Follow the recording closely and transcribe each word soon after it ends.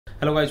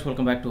Hello guys,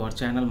 welcome back to our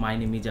channel. My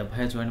name is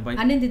Abhay, joined by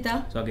Anindita.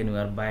 So again we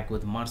are back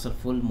with Mersal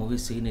full movie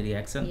scene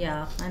reaction.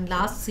 Yeah, and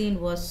last scene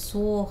was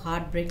so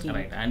heartbreaking.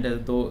 Right, and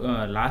though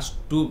last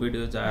two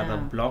videos are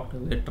blocked,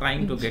 we're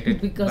trying to get it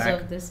because back.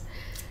 of this,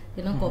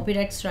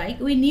 copyright strike.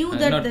 We knew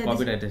that not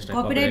copyright strike,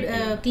 copyright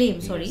claim.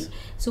 Sorry.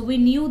 Yes. So we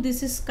knew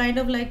this is kind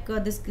of like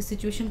this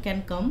situation can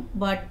come,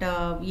 but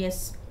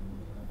yes.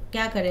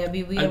 क्या करें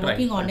अभी we are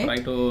working on it. I'll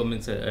try to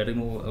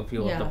remove a few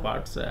of the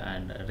parts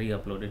and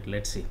re-upload it.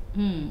 Let's see.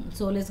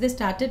 So let's get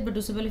started. But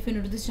also, if you're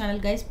new to this channel,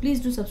 guys, please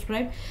do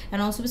subscribe and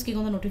also please click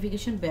on the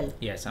notification bell.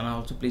 Yes, and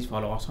also please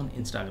follow us on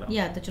Instagram.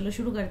 Yeah, तो चलो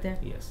शुरू करते हैं.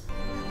 Yes.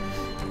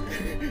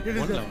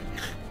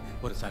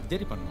 ஒரு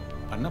surgery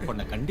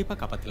பண்ண கண்டிப்பா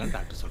காப்பாத்தலாம்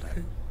doctor சொல்றாரு.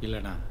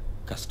 இல்லனா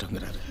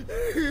கஷ்டம்ங்கறாரு.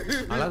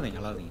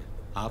 அழாதீங்க.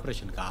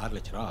 ஆபரேஷனுக்கு 6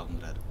 லட்சம் ரூபாய்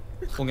ஆகும்ங்கறாரு.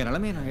 உங்க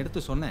நிலைமையை நான்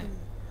எடுத்து சொன்னேன்.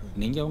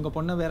 நீங்க உங்க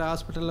பொண்ணை வேற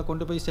ஹாஸ்பிடல்ல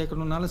கொண்டு போய்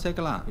சேர்க்கணும்னாலும்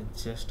சேர்க்கலாம்.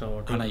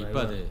 ஆனா இப்ப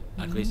அது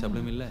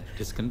அட்வைஸபிளும் இல்ல,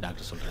 ரிஸ்க்னு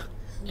டாக்டர் சொல்றாரு.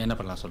 என்ன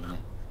பண்ணலாம் சொல்லுங்க.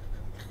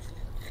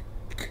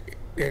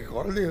 என்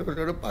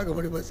குழந்தையோட பார்க்க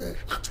முடியுமா சார்?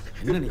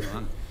 என்ன நீங்க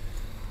வாங்க.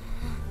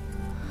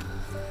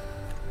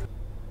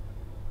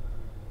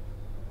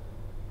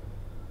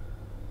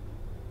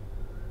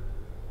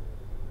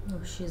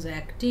 Oh, she's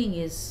acting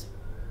is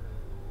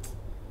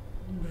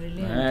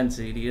brilliant. Man,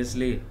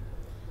 seriously.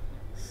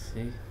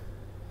 See.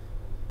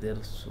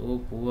 They're so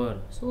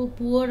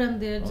poor and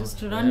they're just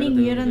running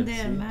here and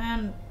there,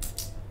 man.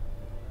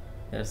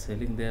 They're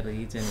selling their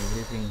each and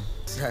everything.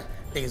 Sir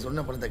நீங்க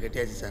சொன்ன பணத்தை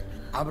கட்டியாச்சு சார்.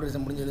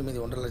 ஆபரேஷன் முடிஞ்சதும்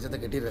மீதி 1.5 லட்சத்தை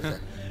கட்டிடுறேன்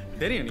சார்.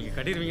 தெரியும் நீங்க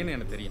கட்டிடுவீங்கன்னு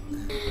எனக்கு தெரியும்.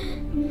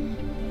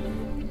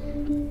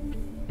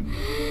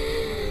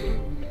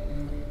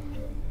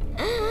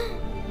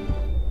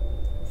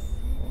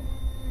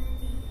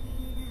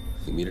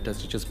 இமீடியட்டாக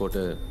ஸ்டிச்சஸ்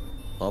போட்டு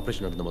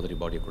ஆப்ரேஷன் நடந்த மாதிரி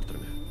பாடியை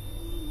கொடுத்துருங்க.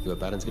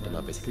 இவள் பேரண்ட்ஸ் கிட்ட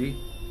நான் பேசுகிறேன்.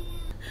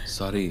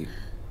 சாரி,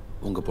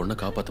 உங்கள் பொண்ணை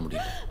காப்பாற்ற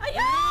முடியல.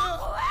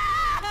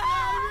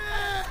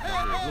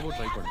 எவ்வளவோ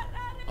ட்ரை பண்ண,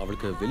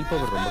 அவளுக்கு வில்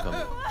பவர் ரொம்ப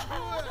கம்மி.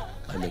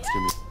 I am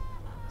extremely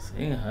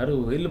saying her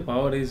will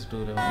power is to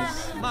revise.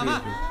 மாமா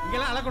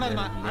இங்கலாம் அழ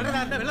கூடாதுமா. அழறா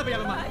இருந்தா வெளிய போய்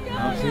அழமா.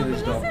 Now see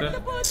this doctor.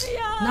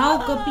 Now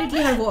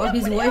completely his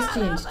voice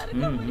changed.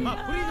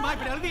 புரியுதுமா,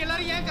 இப்படி அழுது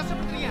எல்லாரும் ஏன்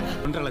கஷ்டப்படுறீங்க?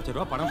 1.5 லட்சம்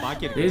ரூபாய் பணம்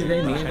பாக்கி இருக்கு. This guy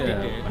need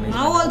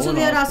Now also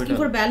they are asking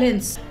for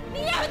balance.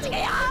 நீயே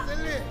வச்சுக்கயா?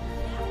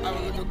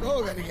 அவங்க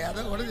கோவக்காரங்க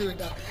அத உடைஞ்சு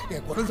விட்டா.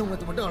 என் குரல்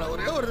சம்பளத்தை மட்டும் அவளை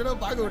ஒரே ஒரு தடவை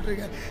பார்க்க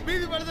விட்டுருங்க.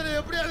 மீதி பணத்தை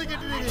எப்படியாவது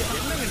கட்டிடுங்க.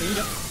 என்னங்க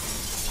நீங்க?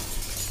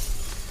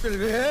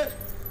 செல்வே.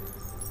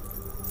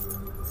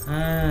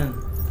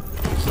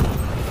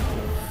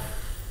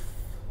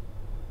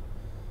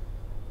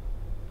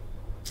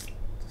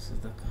 This is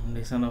the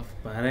condition of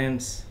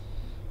parents.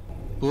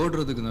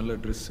 போடுறதுக்கு நல்ல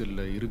ட்ரெஸ்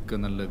இல்லை, இருக்க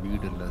நல்ல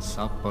வீடு இல்லை,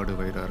 சாப்பாடு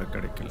வயிறார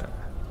கிடைக்கல.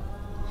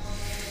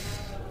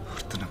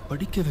 ஒருத்தனை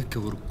படிக்க வைக்க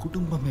ஒரு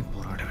குடும்பமே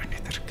போராட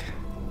வேண்டியது இருக்கு.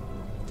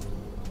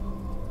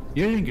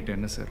 ஏழைங்கிட்ட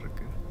என்ன சார்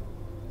இருக்கு?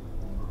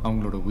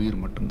 அவங்களோட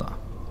உயிர் மட்டும்தான்.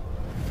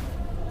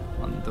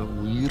 அந்த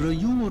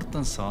உயிரையும்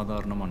ஒருத்தன்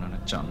சாதாரணமா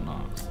நினைச்சான்னா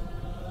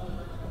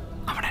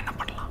அவனை என்ன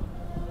பண்ணலாம்?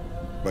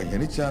 பை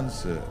எனி சான்ஸ்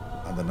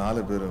அந்த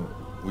 4 பேரும்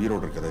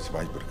உயிரோடு இருக்க ஏதாச்சும்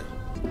வாய்ப்பு இருக்கு?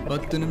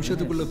 10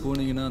 நிமிஷத்துக்குள்ள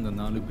போனீங்கன்னா அந்த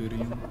 4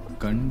 பேரையும்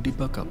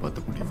கண்டிப்பா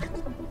காப்பாற்ற முடியும்.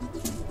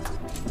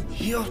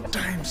 Your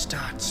time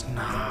starts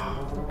now.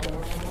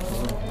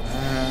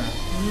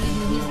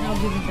 He's now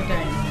giving the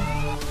time.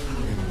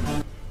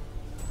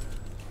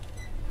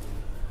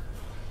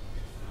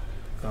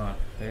 God,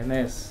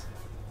 fairness.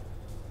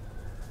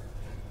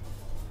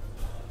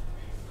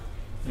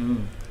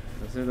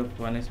 This is the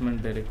punishment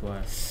they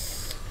require.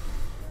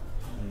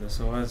 And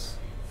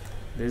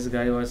this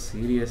guy was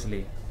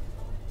seriously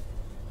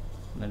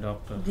the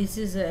doctor. This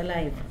is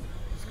alive.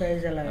 This guy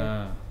is alive.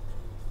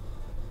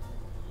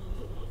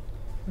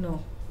 No.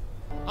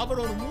 அவர்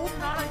ஒரு 3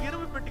 நாளா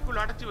எருமை பெட்டிக்குள்ள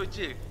அடைச்சு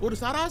வச்சு ஒரு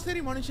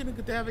சராசரி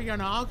மனுஷனுக்கு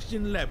தேவையான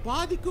ஆக்சிஜன்ல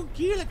பாதிக்கும்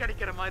கீழே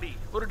கிடைக்கிற மாதிரி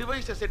ஒரு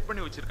டிவைஸை செட்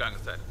பண்ணி வச்சிருக்காங்க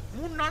சார்.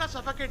 3 நாளா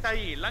சஃபகேட்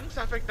ஆகி லங்ஸ்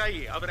அஃபெக்ட்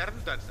ஆகி அவர்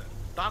இறந்துட்டார் சார்.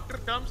 டாக்டர்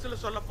டர்ம்ஸ்ல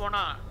சொல்ல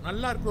போனா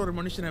நல்லா இருக்கிற ஒரு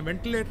மனுஷனை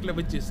வென்டிலேட்டர்ல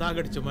வச்சு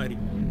சாகடிச்ச மாதிரி.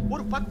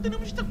 ஒரு 10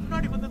 நிமிஷத்துக்கு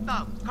முன்னாடி வந்திருந்தா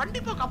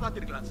கண்டிப்பா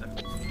காப்பாத்திருக்கலாம் சார்.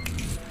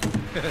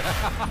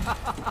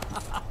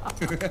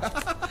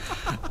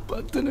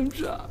 10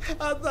 நிமிஷம்.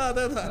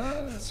 அதான்.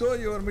 So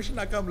your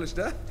mission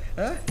அக்காம்ப்ளிஷ்டா?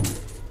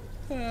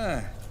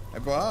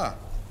 இப்போ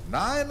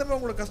நான் என்னமோ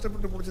உங்களை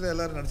கஷ்டப்பட்டு முடிச்சதை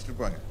எல்லாரும் நினச்சிட்டு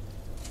இருப்பாங்க.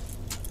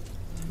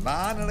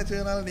 நான்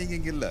நினச்சதுனால நீங்கள்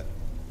இங்கே இல்லை,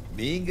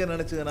 நீங்கள்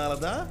நினச்சதுனால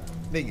தான்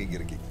நீங்கள் இங்கே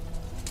இருக்கீங்க.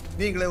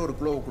 நீங்களே ஒரு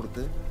க்ளோவை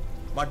கொடுத்து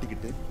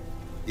மாட்டிக்கிட்டு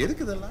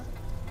எதுக்கு இதெல்லாம்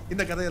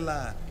இந்த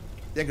கதையெல்லாம்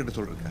என்கிட்ட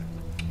சொல்றீங்க?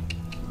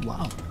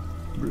 Wow,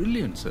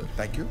 brilliant sir.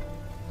 தேங்க்யூ.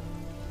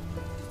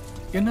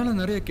 என்னால்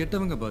நிறைய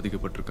கெட்டவங்க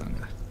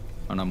பாதிக்கப்பட்டிருக்காங்க,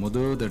 ஆனால்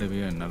முதல்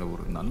தடவையாக என்னால்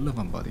ஒரு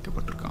நல்லவன்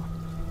பாதிக்கப்பட்டிருக்கான்.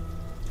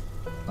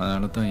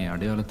 அதனால தான் என்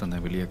அடையாளத்தை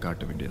நான் வெளியே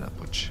காட்ட வேண்டியதாக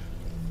போச்சு.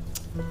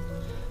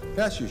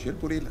 As usual.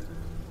 புரியல.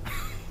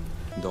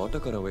 இந்த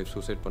ஆட்டோக்கார வைஃப்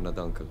சூசைட்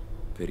பண்ணதான் அங்கிள்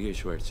பெரிய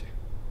இஷ்யூ ஆயிடுச்சு.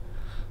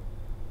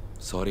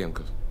 Sorry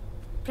uncle.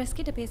 ப்ரெஸ்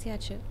கிட்ட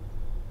பேசியாச்சு.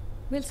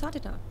 We'll sort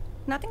it out.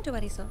 Nothing to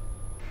worry, sir.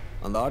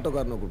 அந்த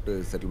ஆட்டோக்காரனை கூப்பிட்டு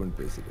செட்டில்மெண்ட்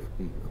பேசிட்டு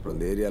அப்புறம்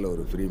அந்த ஏரியாவில்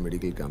ஒரு ஃப்ரீ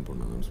மெடிக்கல் கேம்ப்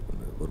ஒன்று அனௌன்ஸ்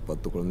பண்ணு. ஒரு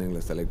 10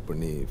 குழந்தைங்களை செலக்ட்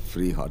பண்ணி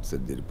ஃப்ரீ ஹார்ட்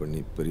சர்ஜரி பண்ணி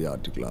பெரிய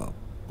ஆர்டிக்கலாக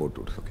போட்டு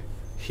விடு. ஓகே,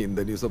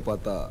 இந்த நியூஸை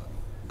பார்த்தா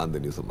அந்த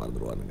நியூஸை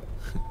மறந்துடுவானுங்க.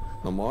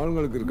 நம்ம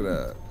ஆளுங்களுக்கு இருக்கிற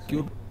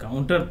cute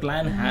counter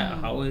plan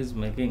how is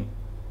making.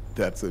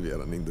 That's why we are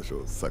running the show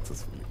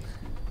successfully.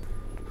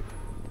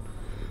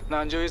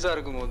 நான் 5 வயசாக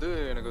இருக்கும்போது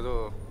எனக்கு ஏதோ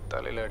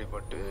தலையில்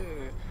அடிபட்டு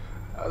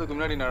அதுக்கு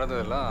முன்னாடி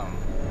நடந்ததெல்லாம்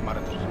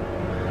மறந்துடுறேன்.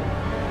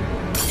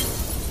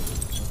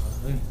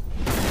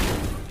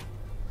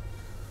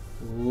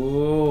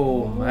 Oh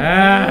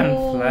man,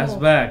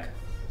 flashback.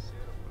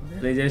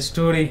 There is a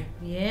story.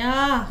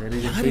 Yeah. There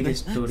is a big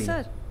story.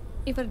 Sir,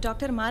 இவர்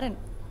டாக்டர் மாறன்,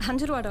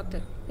 5 ரூபா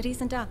டாக்டர்.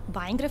 ரீசெண்டாக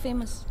பயங்கர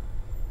ஃபேமஸ்.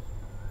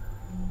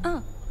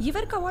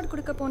 இவருக்கு அவார்டு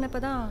கொடுக்க போனப்போ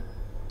தான்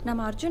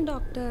நம்ம அர்ஜுன்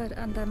டாக்டர்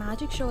அந்த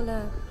மேஜிக் ஷோவில்.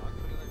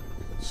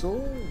 So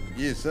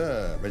is a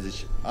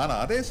magician. ஆனால்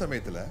அதே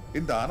சமயத்தில்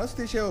இந்த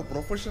அனஸ்தீஷியாவை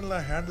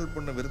ப்ரொஃபஷனலாக ஹேண்டில்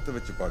பண்ண விருத்த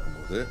வச்சு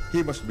பார்க்கும்போது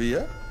he must be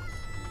a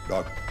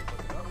doctor.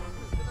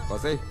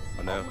 பாசே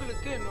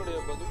உங்களுக்கு என்னுடைய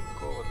பதில்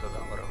கோவத்தை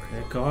தான் வரணும்.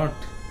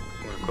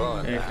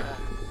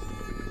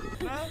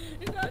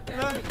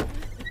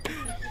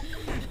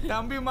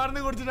 தம்பி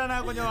மருந்து குடிச்சிட்டானா,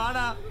 கொஞ்சம்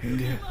வாடா.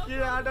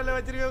 கீழே ஆட்டோல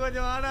வச்சிருக்க,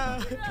 கொஞ்சம் வாடா.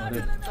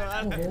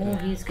 Oh,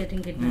 he is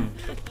getting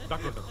kidnapped.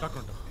 Doctor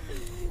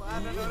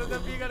ஒரு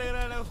தம்பி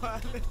கிடைக்கிறானே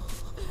பாரு.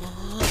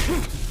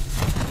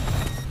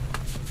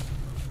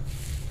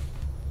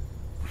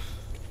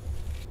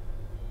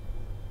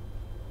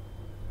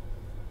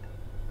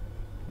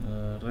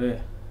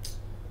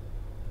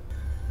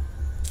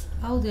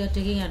 How they are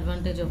taking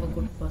advantage of a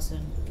good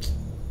person.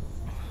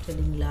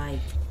 Telling lie.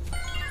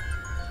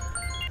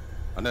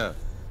 அண்ணா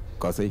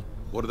காசை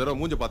ஒரு தடவை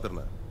மூஞ்ச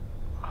பாத்துறேன்.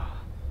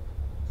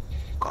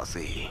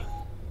 காசை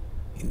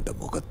இந்த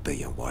முகத்தை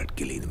என்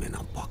வாழ்க்கையில் இனிமே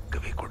நான்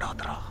பார்க்கவே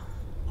கூடாதுடா.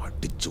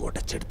 அடிச்சு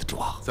உடச்சு எடுத்துட்டு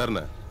வா.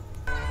 சரிண்ணே.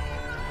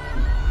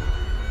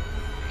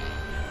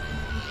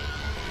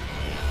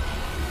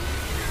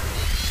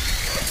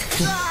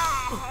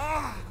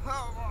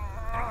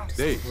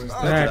 டேய்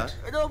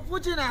ஏதோ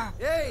பூச்சினா.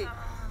 ஏய்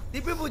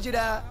திப்பி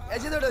பூச்சிடா.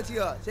 எச்சதோட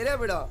வச்சியோ சரியா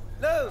போய்டும்.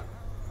 Low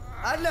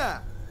Anna.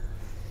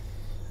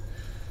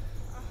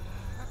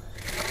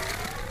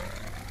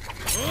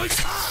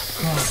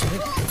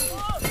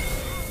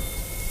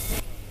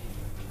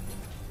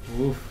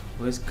 Oof,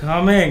 who's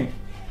coming?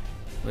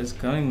 Who's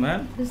coming, man?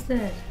 Who's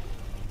that?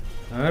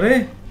 Arey!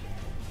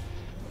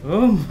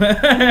 Oh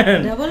man!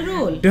 Double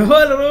roll.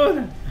 Double roll!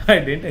 I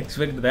didn't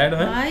expect that,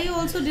 man. I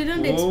also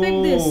didn't expect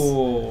this.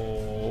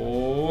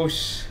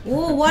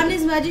 Oh, one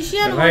is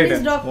magician, Right, one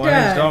is doctor. One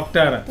is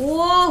doctor.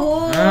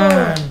 Oh,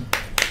 Man.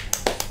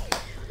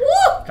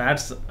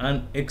 That's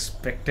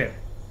unexpected.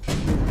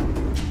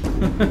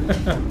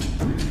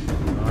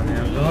 On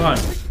your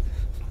lord.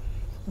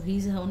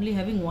 He's only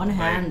having one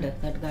hand,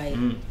 that guy.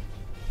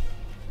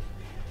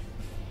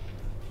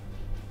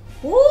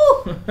 Ooh!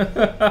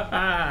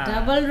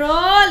 Double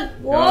roll!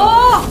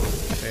 Whoa!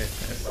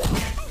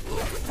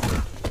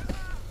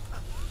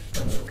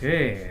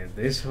 Okay,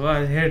 this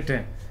was it.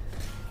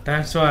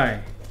 That's why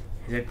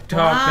he's a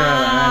doctor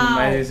and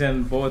magician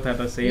both at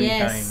the same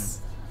time.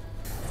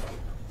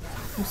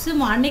 उससे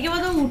मारने के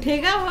बाद वो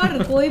उठेगा और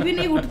कोई भी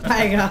नहीं उठ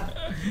पाएगा.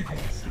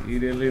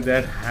 Seriously,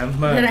 that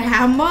hammer. That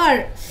hammer.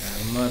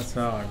 Hammer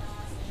sword.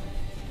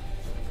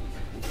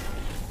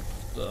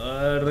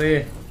 Sorry.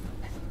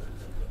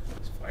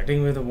 He's fighting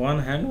with one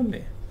hand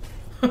only.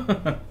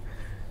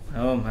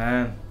 Oh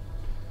man.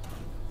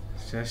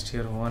 It's just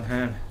your one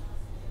hand.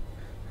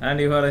 And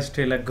you are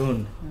still a goon.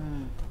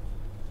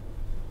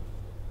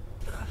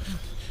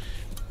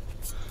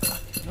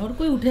 और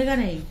कोई उठेगा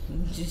नहीं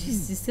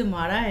जिससे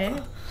मारा है.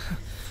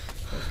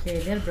 Okay,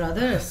 they're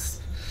brothers.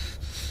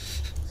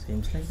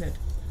 Seems like that.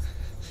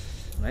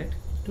 Right?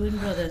 Twin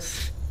brothers.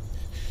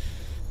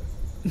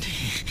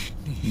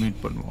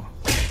 Meet பண்ணுவோம்.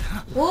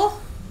 Oh!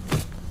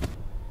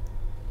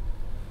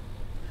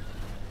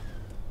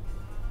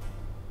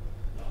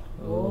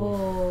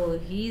 Oh,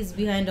 he's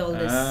behind all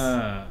this.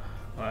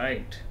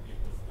 Right.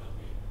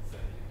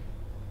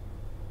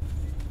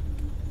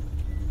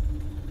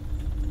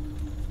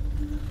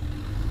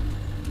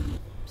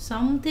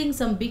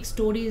 Some big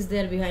story is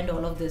there behind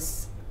all of this,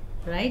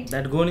 right?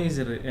 That goon is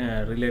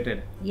related.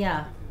 Yeah.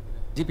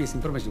 GPS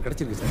information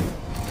கிடைச்சிருக்கு sir.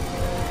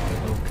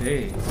 Okay.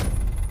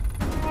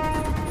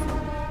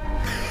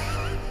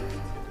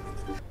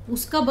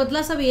 उसका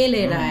बदला सब ये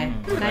ले रहा है.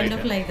 Kind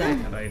of like that.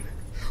 Right.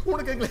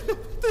 உனக்கு எங்களை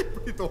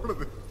இப்படி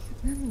தோணுது.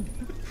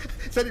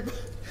 சரி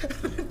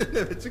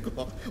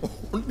வச்சுக்கோ.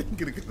 ஒன்று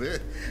இங்கே இருக்குது,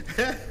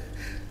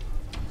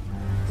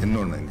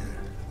 இன்னொன்னுங்க.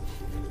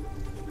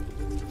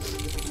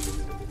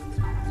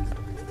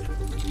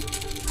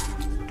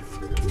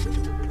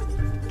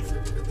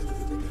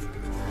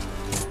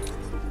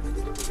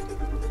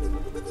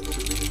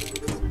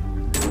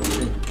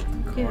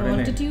 Okay,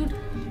 altitude.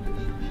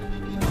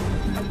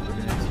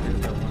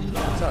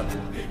 சார்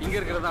இங்க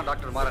இருக்கிறது தான்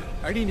டாக்டர் மாறன்.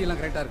 ஐடென்டி எல்லாம்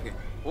கரெக்டா இருக்கு.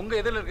 உங்க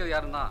எதிரில் இருக்கிறது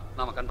யாருன்னா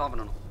நாம கன்ஃபார்ம்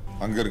பண்ணணும்.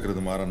 அங்க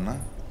இருக்கிறது மாறன்னா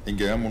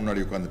இங்க ஏன் முன்னாடி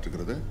உட்கார்ந்துட்டு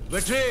இருக்கிறது?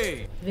 Vetri!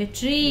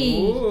 Vetri!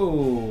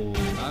 Oh!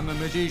 I'm a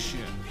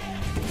magician.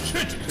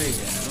 Shit!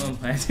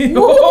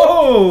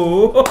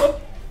 Oh!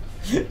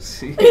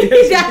 Seriously,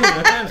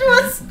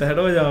 that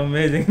was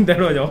amazing.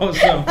 That was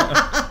awesome.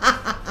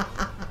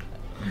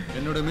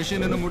 என்னோட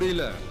மிஷன் என்ன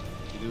முடியல.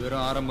 இது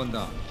வெறும் ஆரம்பம்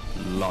தான்.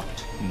 Lot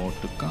more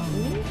to come.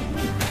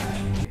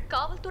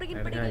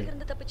 காவல்துறையின் பிடியில்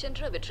இருந்து தப்பிச்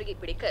சென்ற வெற்றியை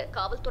பிடிக்க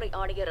காவல்துறை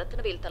ஆணையர்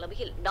ரத்னவேல்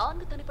தலைமையில்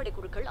 4 தனிப்படை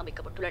குழுக்கள்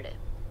அமைக்கப்பட்டுள்ளன.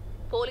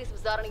 போலீஸ்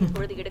விசாரணையின்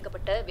பொழுது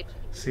எடுக்கப்பட்ட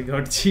She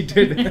got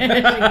cheated.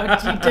 She got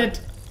cheated.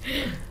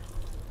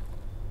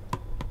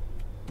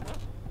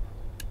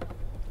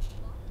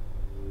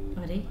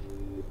 अरे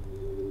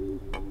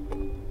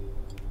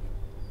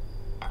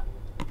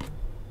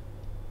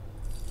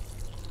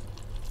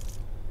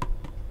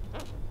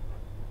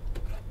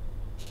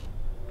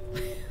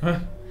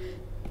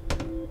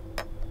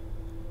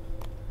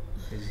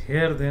Is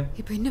here then?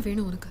 இப்போ என்ன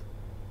வேணும் உனக்கு?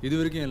 இது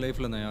வரைக்கும் என்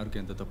லைஃப்ல நான்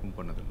யாருக்கும் எந்த தப்பும்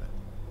பண்ணதில்லை.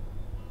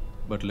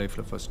 பட்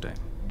லைஃப்ல first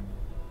time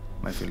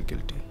I feel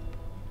guilty.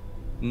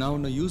 நான்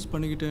உன்னை யூஸ்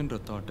பண்ணிக்கிட்டேன்ற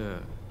தாட்டை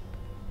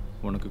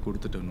உனக்கு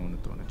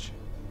கொடுத்துட்டேன்னு தோணுச்சு.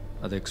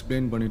 அதை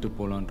எக்ஸ்பிளைன் பண்ணிட்டு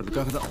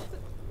போகலான்றதுக்காக தான்.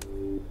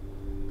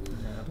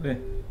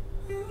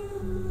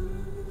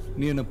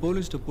 நீ என்னை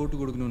போலீஸ்கிட்ட போட்டு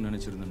கொடுக்கணும்னு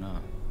நினச்சிருந்தனா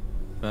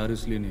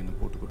பாரிஸ்லேயே நீ என்னை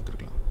போட்டு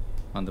கொடுத்துருக்கலாம்.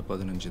 அந்த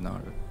 15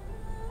 நாள்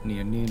நீ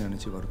என்னையே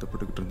நினச்சி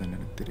வருத்தப்பட்டுக்கிட்டு இருந்தேன்னு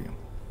எனக்கு தெரியும்.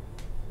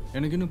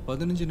 எனக்கு இன்னும்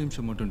 15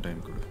 நிமிஷம் மட்டும் டைம்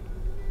கொடு.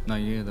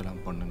 நான் ஏன்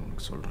இதெல்லாம் பண்ணேன்னு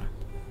உனக்கு சொல்கிறேன்.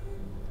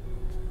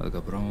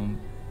 அதுக்கப்புறம்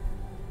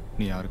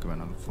நீ யாருக்கு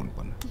வேணாலும் ஃபோன்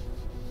பண்ணு.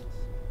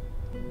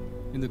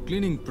 இந்த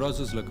கிளீனிங்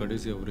ப்ராசஸில்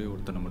கடைசியாக ஒரே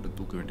ஒருத்தனை மட்டும்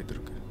தூக்க வேண்டியது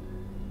இருக்கு.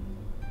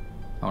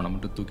 அவனை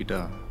மட்டும் தூக்கிட்டா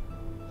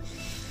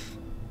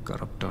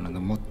கரெக்டான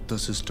இந்த மொத்த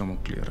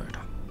சிஸ்டமும் கிளியர்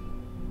ஆகிடும்.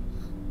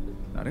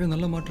 நிறைய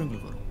நல்ல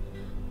மாற்றங்கள் வரும்.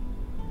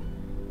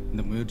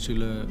 இந்த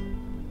முயற்சியில்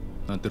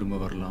நான் திரும்ப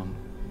வரலாம்,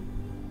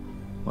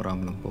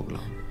 வராமலும்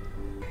போகலாம்.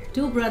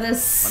 Two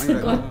brothers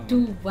got 2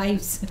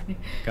 wives.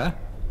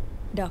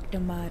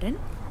 Doctor Maran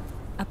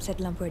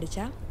அப்செட்லாம்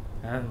போயிடுச்சா?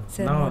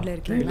 Sir, மோட்ல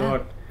இருக்கீங்களா?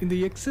 இந்த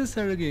எக்ஸஸ்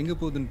அழகு எங்க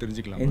போகுதுன்னு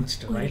தெரிஞ்சுக்கலாம்.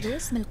 ஒரு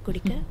ரோஸ் மில்க்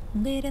குடிக்க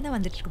உங்க ஏரியா தான்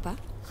வந்துட்டு இருக்குப்பா.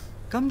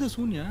 Come the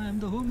Shunya, I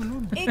am the home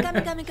alone. ஏய்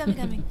கம்மி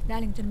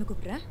டார்லிங் திரும்ப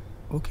கூப்பிடுறேன்.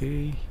 ஓகே.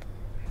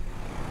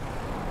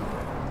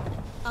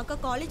 அக்கா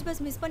காலேஜ்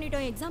பஸ் மிஸ்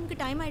பண்ணிட்டோம்.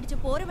 எக்ஸாம்க்கு டைம் ஆயிடுச்சு.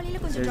 போற வழியில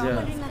கொஞ்சம் டிராப்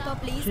பண்றீங்களா அக்கா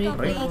ப்ளீஸ் கா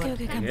ப்ளீஸ்.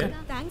 Okay come.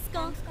 தேங்க்ஸ்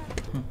கா.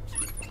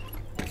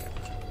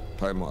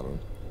 Hi Maran.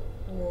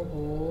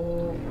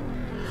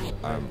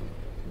 I'm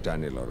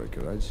Daniel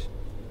Arakiraj,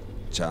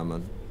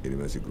 Chairman,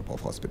 University Group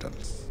of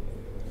Hospitals.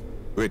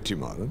 Vetri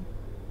Maran.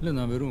 இல்லை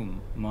நான் வெறும்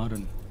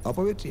மாறன்.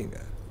 அப்போ வெற்றி எங்க?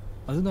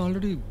 அதுதான்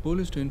ஆல்ரெடி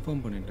போலீஸ்ட்டு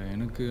இன்ஃபார்ம் பண்ணிட்டேன்.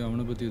 எனக்கு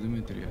அவனை பற்றி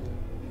எதுவுமே தெரியாது.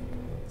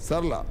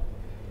 சரளா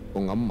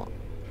உங்கள் அம்மா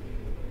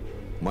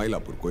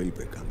மயிலாப்பூர் கோயில்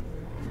போயிருக்காங்க.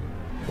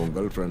 உங்கள்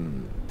கேர்ள் ஃப்ரெண்ட்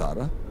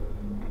தாரா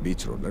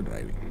பீச் ரோடில்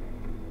driving.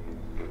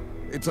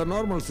 It's a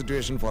normal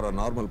situation for a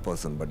normal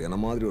person. But என்ன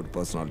மாதிரி ஒரு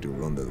பர்சனாலிட்டி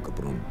உள்ள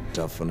வந்ததுக்கப்புறம்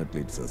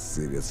definitely it's a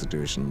serious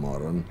situation.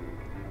 Maran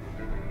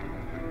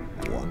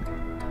 1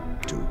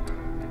 2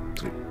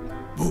 3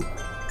 boom.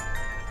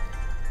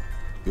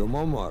 Your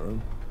mom Maran,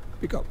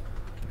 pick up.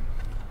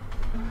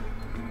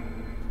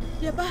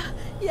 ஏப்பா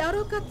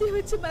யாரோ கத்தி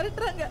வச்சு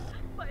மிரட்டறாங்க.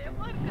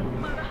 பயமா இருக்கு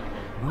மாறா.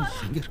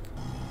 எங்க இருக்கு?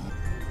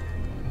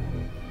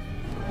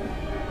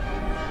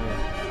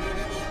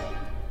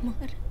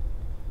 மாறன்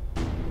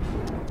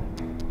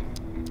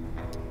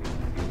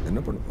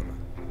என்ன பண்ண போற?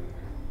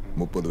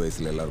 30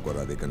 வயசுல எல்லாருக்கும் ஒரு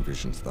அதே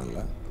கன்ஃபியூஷன்ஸ் தான்ல.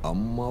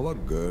 அம்மாவா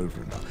கேர்ள்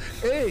ஃப்ரெண்டா?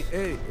 ஏய்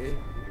ஏய் ஏய்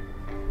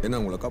என்ன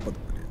உங்களை காப்பாற்ற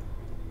போறியா?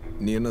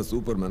 நீ என்ன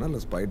சூப்பர் மேனா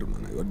இல்லை spider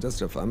Mena? You are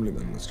just a family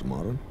man mister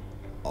Maran.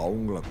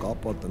 அவங்கள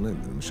காப்பாற்றினா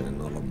இந்த நிமிஷம்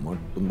என்னால்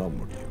மட்டும்தான்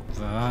முடியும்.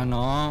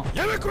 வேணாம்.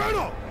 எனக்கு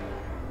வேணும்,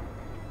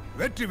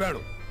 வெற்றி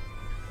வேணும்.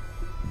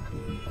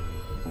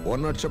 ஒரு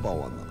நிமிஷம்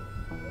பாவம் தான்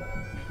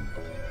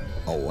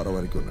அவ வர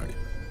வரைக்கும் நாடி.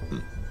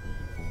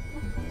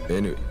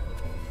 எனிவே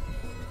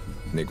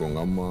இன்னைக்கு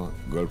உங்கள் அம்மா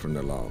கேர்ள் ஃப்ரெண்ட்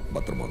எல்லாம்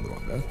பத்திரமா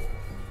வந்துடுவாங்க.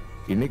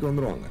 இன்னைக்கு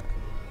வந்துடுவாங்க.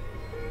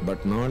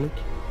 பட்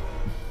நாளைக்கு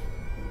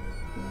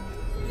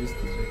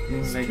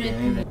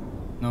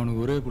நான்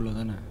உனக்கு ஒரே புள்ள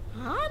தானே?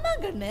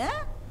 ஆமாங்கண்ணே.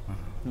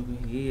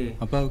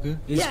 அப்பாவுக்கு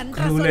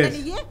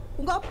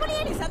உங்க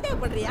அப்பனையே நீ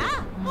சந்தேகப்படுறியா?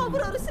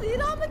 அவர் ஒரு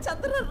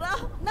ஸ்ரீராமச்சந்திரரா.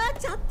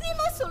 நான்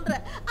சத்தியமா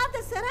சொல்றேன், அந்த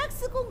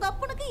செராக்ஸுக்கு உங்க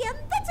அப்பனுக்கு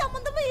எந்த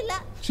சம்பந்தமும் இல்ல.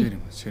 சரி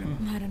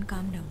மாறன்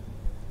காம் டவுன்.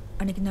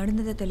 அன்னைக்கு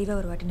நடந்ததை தெளிவா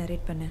ஒரு வாட்டி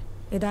நரேட் பண்ண.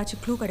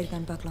 ஏதாச்சும் க்ளூ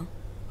கிடைக்கான்னு பார்க்கலாம்.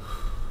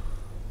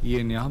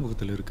 என்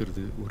ஞாபகத்தில்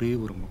இருக்கிறது ஒரே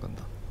ஒரு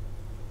முகம்தான்.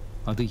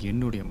 அது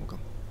என்னுடைய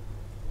முகம்.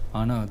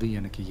 ஆனால் அது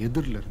எனக்கு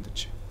எதிரில்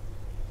இருந்துச்சு.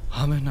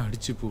 அவன் என்ன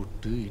அடிச்சு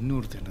போட்டு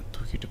இன்னொருத்த என்ன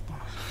தூக்கிட்டு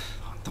போனான்.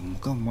 அந்த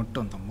முகம்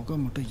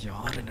மட்டும்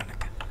யாரு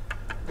நினைக்க?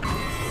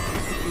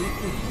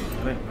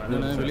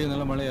 வெளியே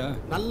நல்ல மழையா?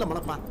 நல்ல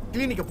மழைப்பா.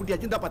 கிளினிக்கை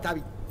பூட்டியாச்சு. இந்தாப்பா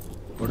சாவி.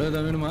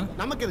 உடனே வேணுமா?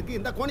 நமக்கு இருக்கு.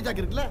 இந்த கோணி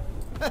சாக்கு இருக்குல்ல.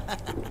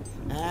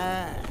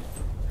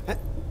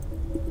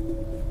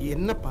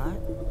 என்னப்பா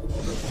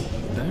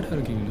டயர்டாக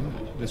இருக்கீங்களா?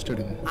 ரெஸ்ட்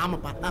எடுங்க.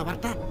 ஆமாப்பா நான்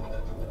வரட்டா.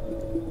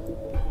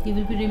 He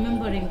will be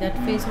remembering that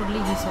face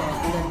only he saw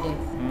that day.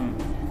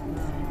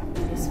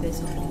 His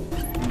face only.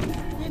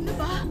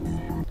 என்னப்பா?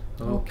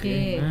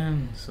 Okay.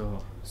 man.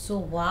 So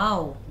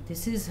wow,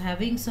 this is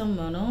having some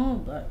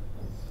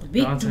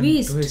big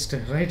Nonsense twist.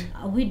 right?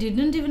 We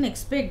didn't even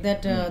expect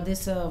that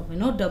this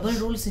double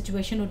role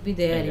situation would be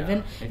there. Yeah,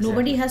 Even exactly.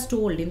 nobody has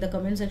told in the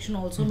comment section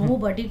also.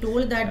 Nobody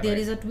told that there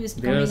is a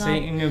twist They were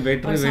coming saying up.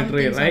 Vetri, or something,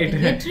 Vetri, right?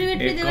 something. Vetri,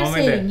 A they were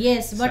comment. saying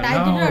yes, but So I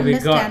didn't now we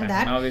understand got,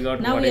 that. Now we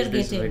got Now what we is are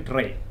this getting.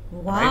 Vetri?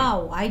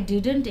 Wow I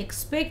didn't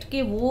expect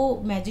कि वो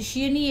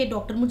magician ही है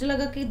doctor मुझे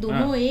लगा कि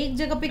दोनों एक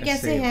जगह पे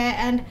कैसे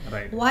है and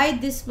why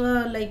this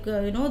like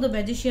the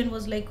magician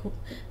was like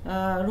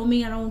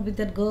roaming around with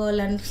that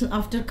girl and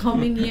after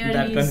coming here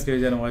that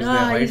confusion was there,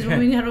 right? he's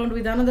roaming around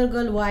with another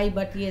girl. Why?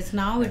 But yes,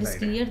 now it is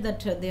clear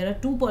that there are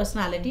two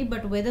personality,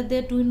 but whether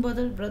they're twin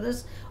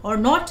brothers or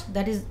not,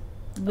 that is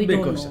we big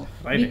don't question,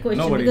 know. right? Big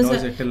question. Nobody Because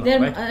knows it till now,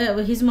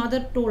 right? his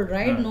mother told,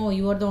 right? No,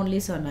 you are the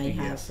only son I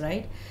have, Yes.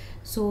 right?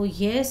 So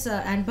yes,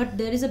 and but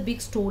there is a big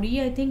story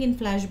I think in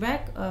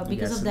flashback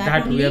because yes, of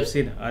that only. we have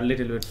seen a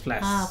little bit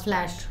flash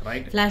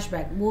right?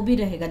 Flashback वो भी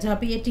रहेगा जहाँ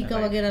पे ये टीका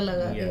वगैरह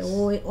लगा के Yes.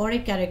 वो और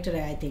एक character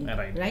है I think,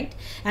 Right. right?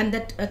 And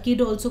that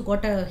kid also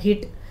got a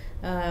hit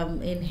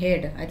in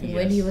head I think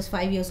when he Yes. was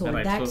 5 years old.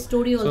 Right. That So-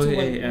 story also so,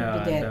 will be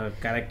there. the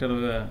character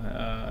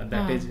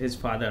that is his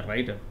father,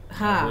 right?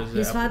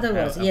 His father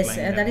was yes,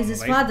 that is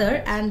his right? father,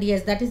 Yes. and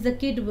yes, that is the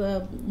kid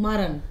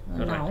Maran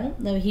Right.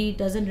 now. He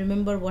doesn't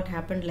remember what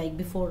happened like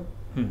before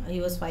he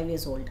was 5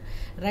 years old,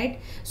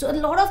 right? So a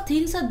lot of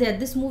things are there.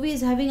 This movie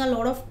is having a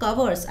lot of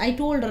covers. I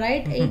told,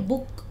 right, a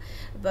book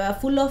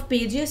full of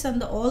pages,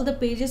 and all the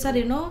pages are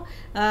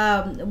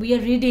we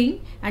are reading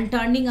and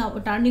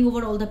turning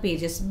over all the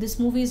pages. This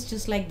movie is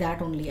just like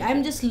that only.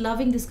 I'm just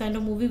loving this kind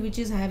of movie which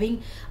is having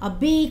a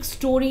big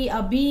story,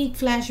 a big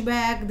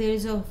flashback. There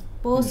is a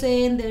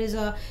person, there is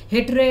a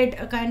hatred,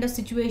 a kind of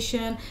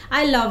situation. I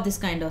love this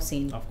kind of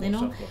scene, Of course,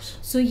 of course.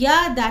 So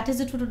yeah, that is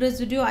it for today's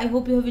video. I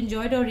hope you have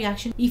enjoyed our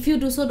reaction. If you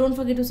do so, don't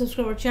forget to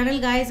subscribe our channel,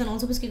 guys, and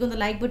also please click on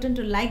the like button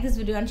to like this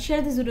video and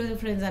share this video with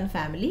your friends and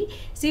family.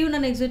 See you in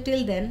the next video.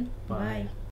 Till then, bye.